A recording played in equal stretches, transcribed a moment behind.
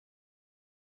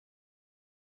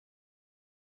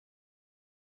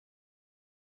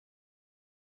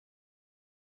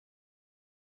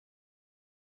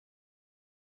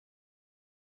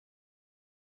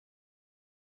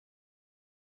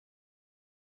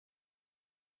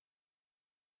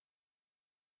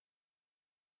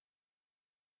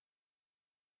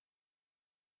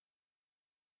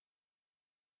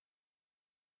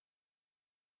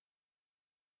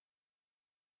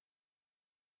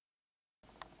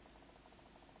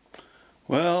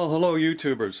Well, hello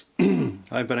YouTubers.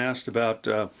 I've been asked about,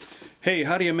 hey,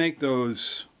 how do you make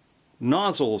those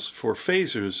nozzles for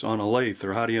phasers on a lathe,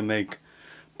 or how do you make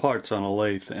parts on a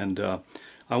lathe? And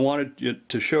I wanted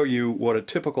to show you what a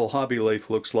typical hobby lathe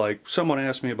looks like. Someone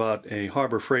asked me about a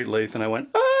Harbor Freight lathe and I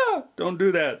went, don't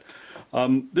do that.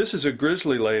 This is a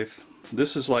Grizzly lathe.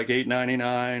 This is like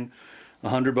 $8.99,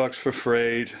 $100 for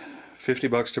freight,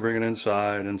 $50 to bring it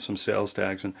inside, and some sales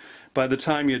tags. And by the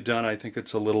time you're done, I think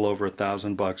it's a little over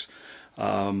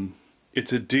 $1,000.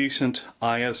 It's a decent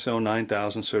ISO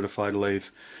 9000 certified lathe.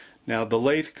 Now the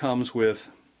lathe comes with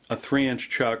a 3-inch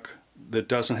chuck that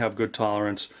doesn't have good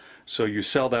tolerance, so you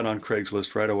sell that on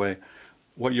Craigslist right away.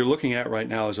 What you're looking at right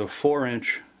now is a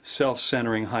 4-inch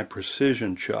self-centering high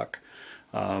precision chuck.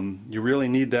 You really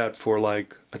need that for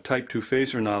like a Type 2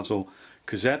 phaser nozzle,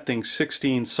 because that thing's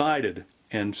 16-sided.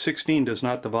 And 16 does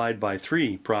not divide by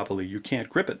 3 properly. You can't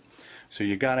grip it. So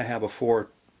you got to have a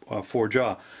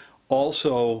 4-jaw.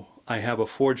 Also, I have a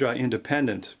 4-jaw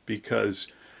independent, because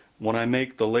when I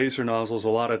make the laser nozzles, a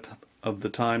lot of the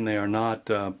time they are not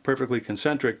perfectly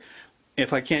concentric.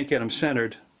 If I can't get them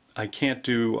centered, I can't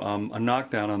do a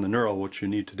knockdown on the knurl, which you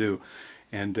need to do.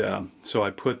 And so I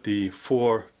put the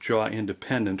 4-jaw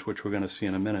independent, which we're going to see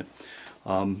in a minute.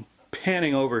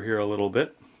 Panning over here a little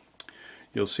bit,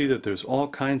 you'll see that there's all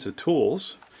kinds of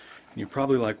tools. And you're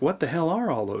probably like, what the hell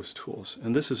are all those tools?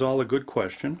 And this is all a good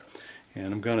question.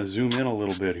 And I'm going to zoom in a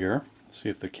little bit here, see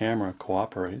if the camera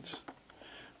cooperates.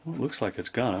 Well, it looks like it's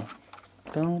gonna.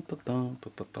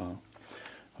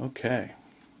 Okay,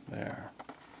 there.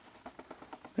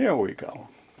 There we go.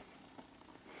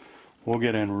 We'll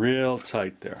get in real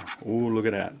tight there. Ooh, look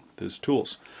at that. There's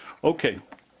tools. Okay.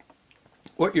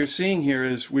 What you're seeing here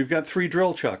is we've got 3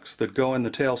 drill chucks that go in the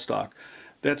tailstock.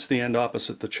 That's the end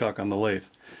opposite the chuck on the lathe.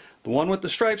 The one with the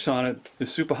stripes on it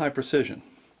is super high precision.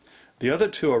 The other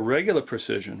 2 are regular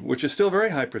precision, which is still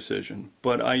very high precision,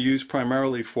 but I use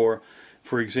primarily for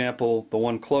example, the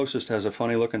one closest has a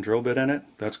funny looking drill bit in it.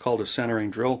 That's called a centering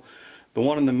drill. The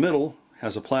one in the middle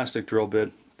has a plastic drill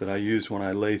bit that I use when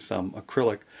I lathe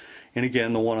acrylic. And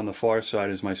again, the one on the far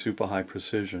side is my super high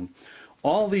precision.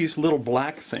 All these little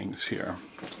black things here,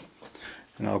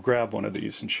 and I'll grab one of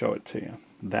these and show it to you.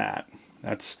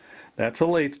 That's a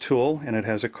lathe tool, and it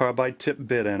has a carbide tip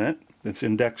bit in it. It's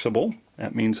indexable.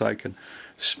 That means I can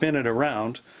spin it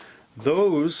around.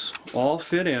 Those all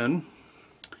fit in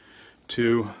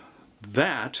to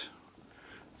that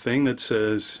thing that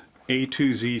says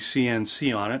A2Z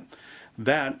CNC on it.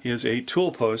 That is a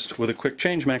tool post with a quick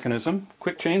change mechanism.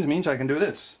 Quick change means I can do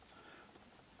this.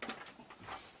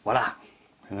 Voila!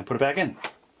 And then put it back in.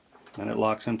 And it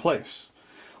locks in place.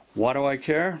 Why do I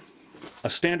care? A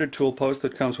standard tool post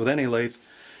that comes with any lathe,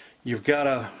 you've got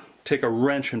to take a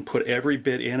wrench and put every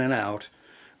bit in and out,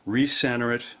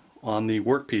 recenter it on the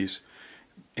workpiece,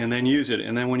 and then use it.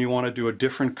 And then when you want to do a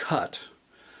different cut,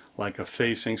 like a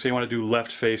facing, say you want to do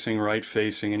left facing, right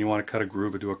facing, and you want to cut a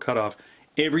groove or do a cutoff,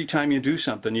 every time you do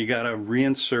something you got to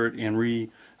reinsert and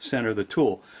recenter the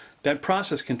tool. That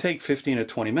process can take 15 to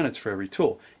 20 minutes for every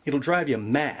tool. It'll drive you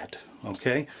mad,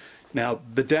 okay? Now,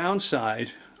 the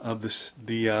downside of this,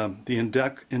 the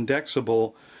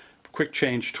indexable quick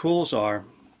change tools are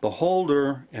the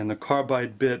holder and the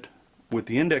carbide bit with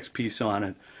the index piece on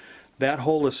it. That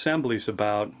whole assembly is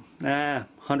about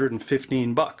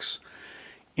 $115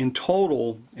 in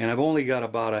total, and I've only got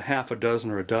about a half a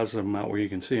dozen or a dozen of them out where you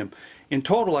can see them. In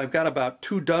total, I've got about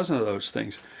 2 dozen of those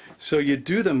things. So you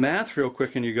do the math real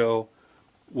quick and you go,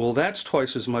 well, that's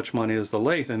twice as much money as the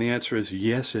lathe, and the answer is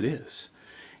yes, it is.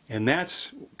 And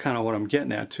that's kind of what I'm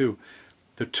getting at too.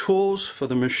 The tools for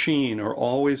the machine are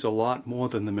always a lot more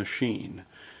than the machine.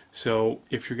 So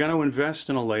if you're going to invest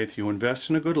in a lathe, you invest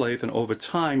in a good lathe, and over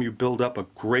time you build up a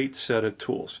great set of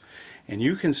tools. And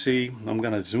you can see, I'm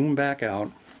going to zoom back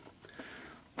out,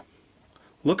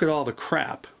 look at all the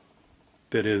crap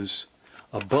that is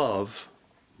above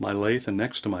my lathe and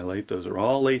next to my lathe. Those are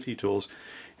all lathe tools.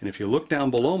 And if you look down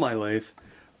below my lathe,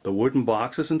 the wooden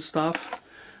boxes and stuff,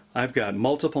 I've got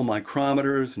multiple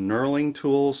micrometers, knurling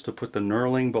tools to put the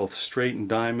knurling both straight and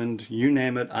diamond, you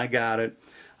name it, I got it.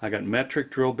 I got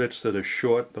metric drill bits that are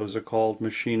short. Those are called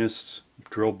machinists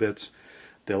drill bits.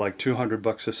 They're like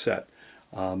 $200 a set.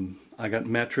 I got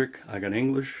metric, I got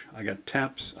English, I got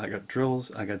taps, I got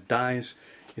drills, I got dies.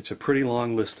 It's a pretty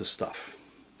long list of stuff.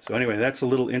 So anyway, that's a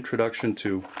little introduction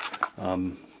to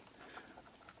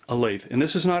a lathe. And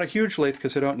this is not a huge lathe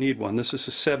because I don't need one. This is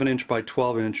a 7-inch by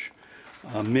 12-inch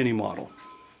mini model.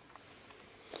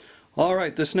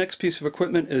 Alright, this next piece of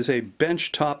equipment is a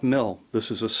bench top mill. This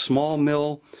is a small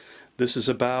mill. This is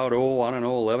about, I don't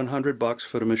know, $1,100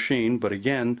 for the machine, but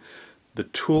again, The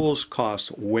tools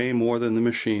cost way more than the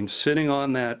machine. Sitting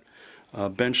on that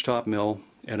benchtop mill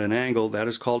at an angle, that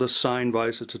is called a sine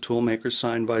vise. It's a tool maker's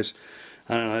sine vise.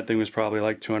 I don't know, that thing was probably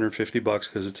like 250 bucks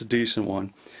because it's a decent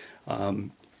one.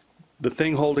 The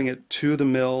thing holding it to the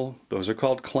mill, those are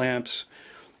called clamps.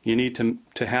 You need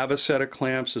to have a set of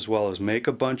clamps as well as make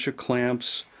a bunch of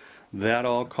clamps. That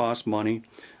all costs money.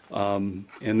 And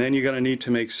then you're going to need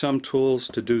to make some tools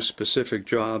to do specific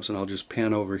jobs, and I'll just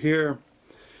pan over here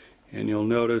and you'll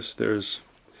notice there's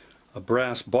a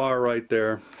brass bar right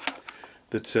there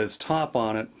that says top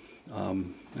on it.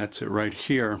 That's it right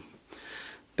here.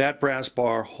 That brass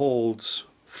bar holds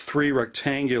 3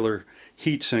 rectangular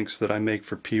heat sinks that I make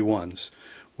for P1s,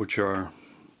 which are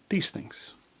these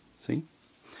things. See?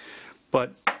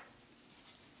 But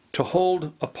to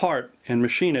hold a part and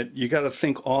machine it, you got to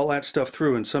think all that stuff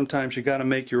through, and sometimes you got to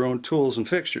make your own tools and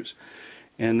fixtures,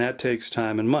 and that takes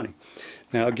time and money.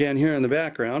 Now again, here in the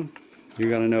background, you're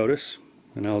going to notice,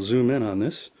 and I'll zoom in on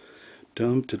this.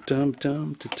 Dum ta dum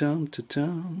dum ta dum ta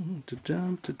dum ta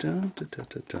dum ta dum ta ta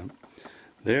ta dum.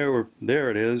 There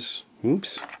it is.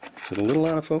 Oops. Is it a little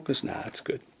out of focus? Nah, it's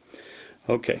good.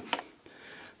 Okay.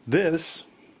 This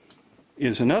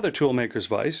is another toolmaker's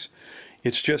vise.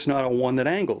 It's just not a one that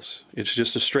angles. It's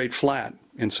just a straight flat.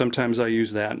 And sometimes I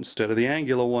use that instead of the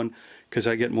angular one because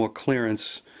I get more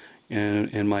clearance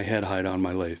in my head height on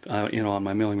my lathe, on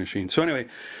my milling machine. So anyway,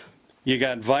 you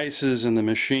got vices in the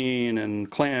machine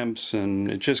and clamps, and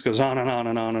it just goes on and on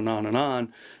and on and on and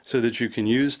on so that you can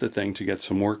use the thing to get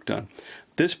some work done.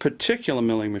 This particular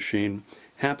milling machine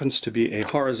happens to be a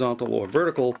horizontal or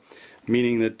vertical,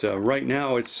 meaning that right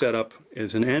now it's set up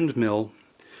as an end mill.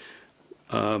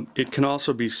 It can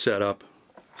also be set up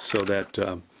so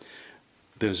that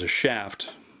there's a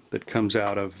shaft that comes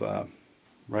out of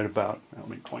right about, let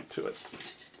me point to it.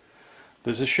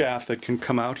 There's a shaft that can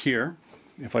come out here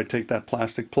if I take that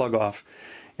plastic plug off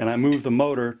and I move the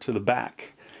motor to the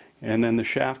back, and then the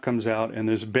shaft comes out, and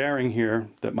there's a bearing here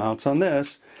that mounts on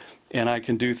this, and I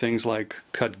can do things like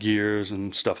cut gears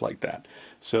and stuff like that.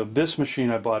 So this machine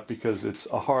I bought because it's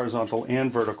a horizontal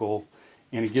and vertical,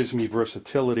 and it gives me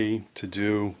versatility to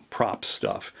do prop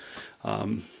stuff.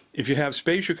 If you have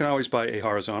space, you can always buy a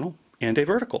horizontal and a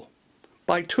vertical.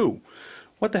 Buy 2.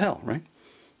 What the hell, right?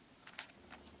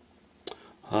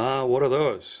 What are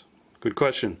those? Good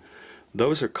question.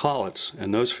 Those are collets,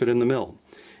 and those fit in the mill.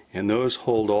 And those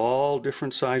hold all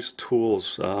different sized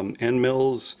tools, end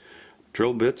mills,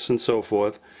 drill bits, and so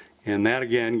forth. And that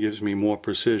again gives me more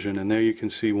precision. And there you can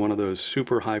see one of those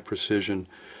super high precision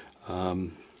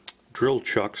drill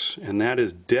chucks, and that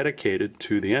is dedicated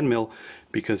to the end mill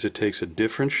because it takes a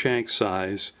different shank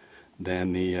size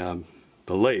than the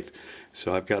lathe.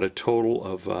 So I've got a total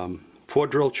of 4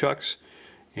 drill chucks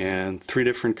and 3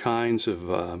 different kinds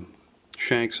of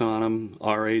shanks on them,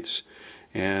 R8s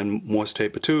and Morse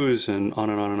tape of 2s, and on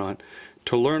and on and on.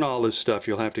 To learn all this stuff,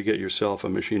 you'll have to get yourself a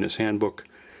machinist handbook.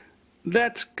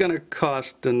 That's gonna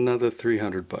cost another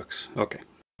 300 bucks.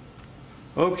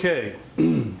 Okay,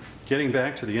 getting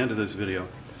back to the end of this video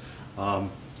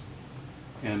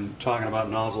and talking about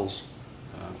nozzles.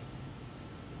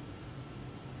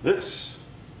 This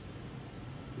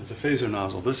is a phaser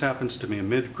nozzle. This happens to be a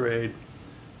mid-grade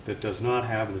that does not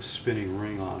have the spinning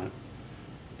ring on it.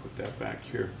 Put that back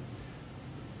here.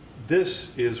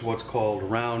 This is what's called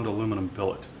round aluminum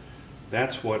billet.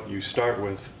 That's what you start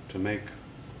with to make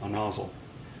a nozzle.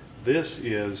 This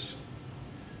is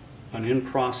an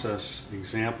in-process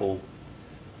example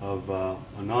of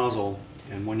a nozzle,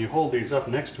 and when you hold these up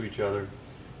next to each other,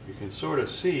 you can sort of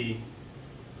see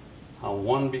how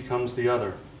one becomes the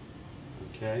other.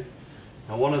 Okay?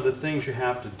 Now, one of the things you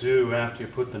have to do after you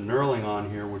put the knurling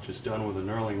on here, which is done with a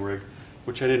knurling rig,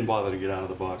 which I didn't bother to get out of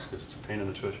the box because it's a pain in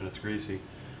the tush and it's greasy,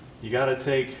 you got to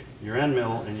take your end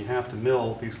mill and you have to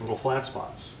mill these little flat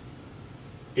spots,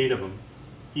 8 of them,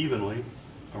 evenly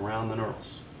around the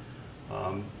knurls.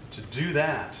 To do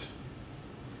that,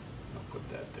 I'll put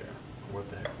that there. What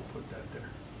the heck, we'll put that there.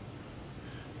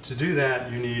 To do that,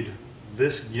 you need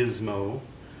this gizmo.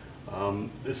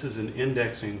 This is an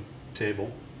indexing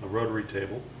table, a rotary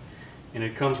table, and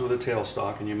it comes with a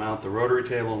tailstock, and you mount the rotary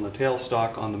table and the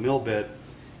tailstock on the mill bit,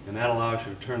 and that allows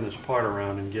you to turn this part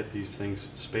around and get these things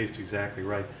spaced exactly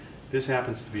right. This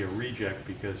happens to be a reject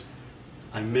because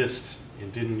I missed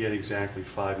and didn't get exactly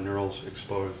 5 knurls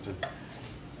exposed, and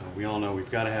we all know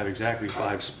we've got to have exactly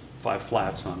 5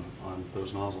 flats on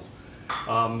those nozzles.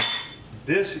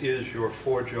 This is your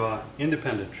 4-jaw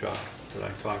independent chuck that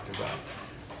I talked about.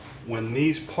 When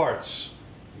these parts,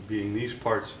 being these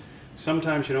parts,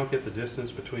 sometimes you don't get the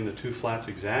distance between the 2 flats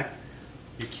exact,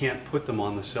 you can't put them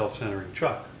on the self-centering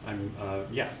chuck.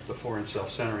 yeah, the 4-inch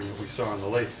self-centering that we saw on the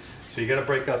lathe. So you got to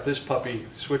break out this puppy,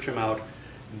 switch them out,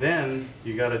 then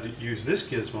you got to use this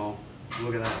gizmo,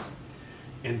 look at that,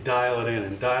 and dial it in.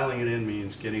 And dialing it in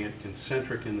means getting it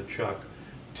concentric in the chuck,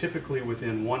 typically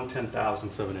within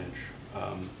 1/10,000th of an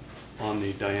inch on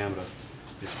the diameter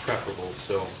is preferable.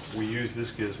 So we use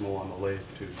this gizmo on the lathe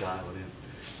to dial it in.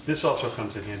 This also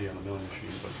comes in handy on the milling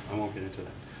machine, but I won't get into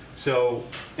that. So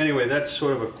anyway, that's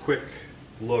sort of a quick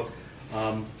look.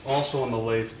 Also on the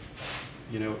lathe,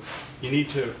 you know, you need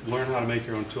to learn how to make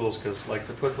your own tools, because like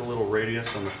to put the little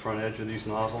radius on the front edge of these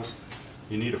nozzles,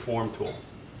 you need a form tool.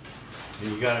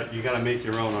 And you gotta make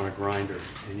your own on a grinder.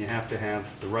 And you have to have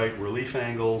the right relief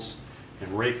angles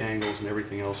and rake angles and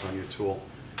everything else on your tool.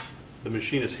 The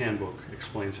Machinist Handbook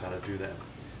explains how to do that.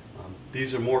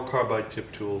 These are more carbide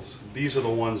tip tools. These are the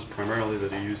ones primarily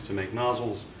that are used to make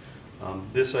nozzles.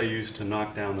 This I use to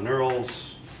knock down the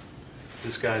knurls.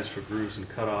 This guy's for grooves and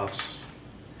cutoffs.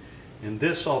 And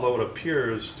this, although it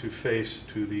appears to face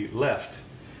to the left,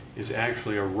 is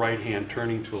actually a right-hand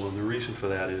turning tool. And the reason for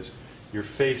that is you're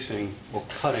facing or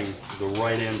cutting the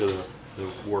right end of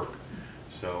the work.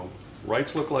 So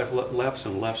rights look like lefts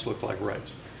and lefts look like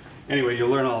rights. Anyway, you'll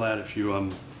learn all that if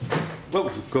you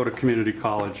go to community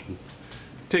college and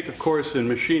take a course in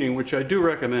machining, which I do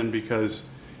recommend, because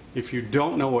if you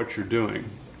don't know what you're doing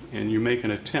and you make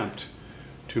an attempt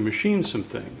to machine some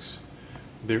things,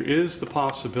 there is the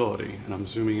possibility, and I'm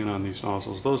zooming in on these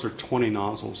nozzles, those are 20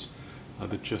 nozzles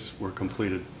that just were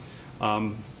completed.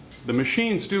 The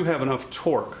machines do have enough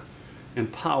torque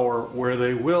and power where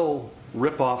they will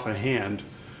rip off a hand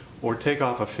or take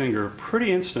off a finger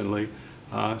pretty instantly.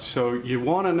 So you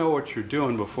want to know what you're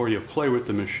doing before you play with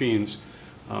the machines.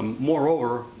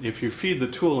 Moreover, if you feed the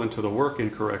tool into the work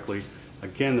incorrectly,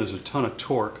 again, there's a ton of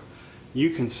torque.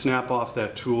 You can snap off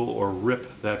that tool or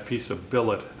rip that piece of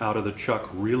billet out of the chuck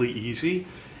really easy.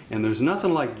 And there's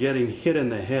nothing like getting hit in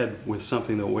the head with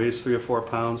something that weighs 3 or 4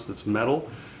 pounds that's metal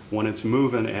when it's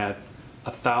moving at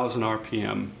 1,000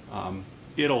 RPM.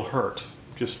 It'll hurt,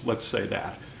 just let's say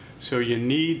that. So you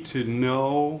need to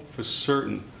know for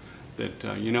certain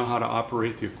that you know how to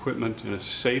operate the equipment in a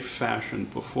safe fashion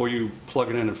before you plug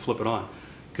it in and flip it on.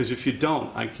 Because if you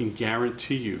don't, I can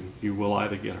guarantee you, you will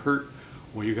either get hurt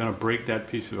or you're going to break that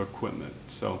piece of equipment.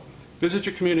 So visit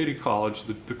your community college.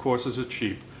 The courses are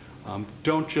cheap.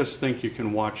 Don't just think you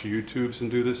can watch YouTubes and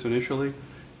do this initially.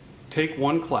 Take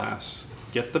one class,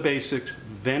 get the basics,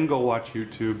 then go watch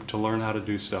YouTube to learn how to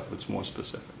do stuff that's more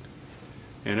specific.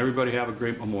 And everybody have a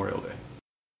great Memorial Day.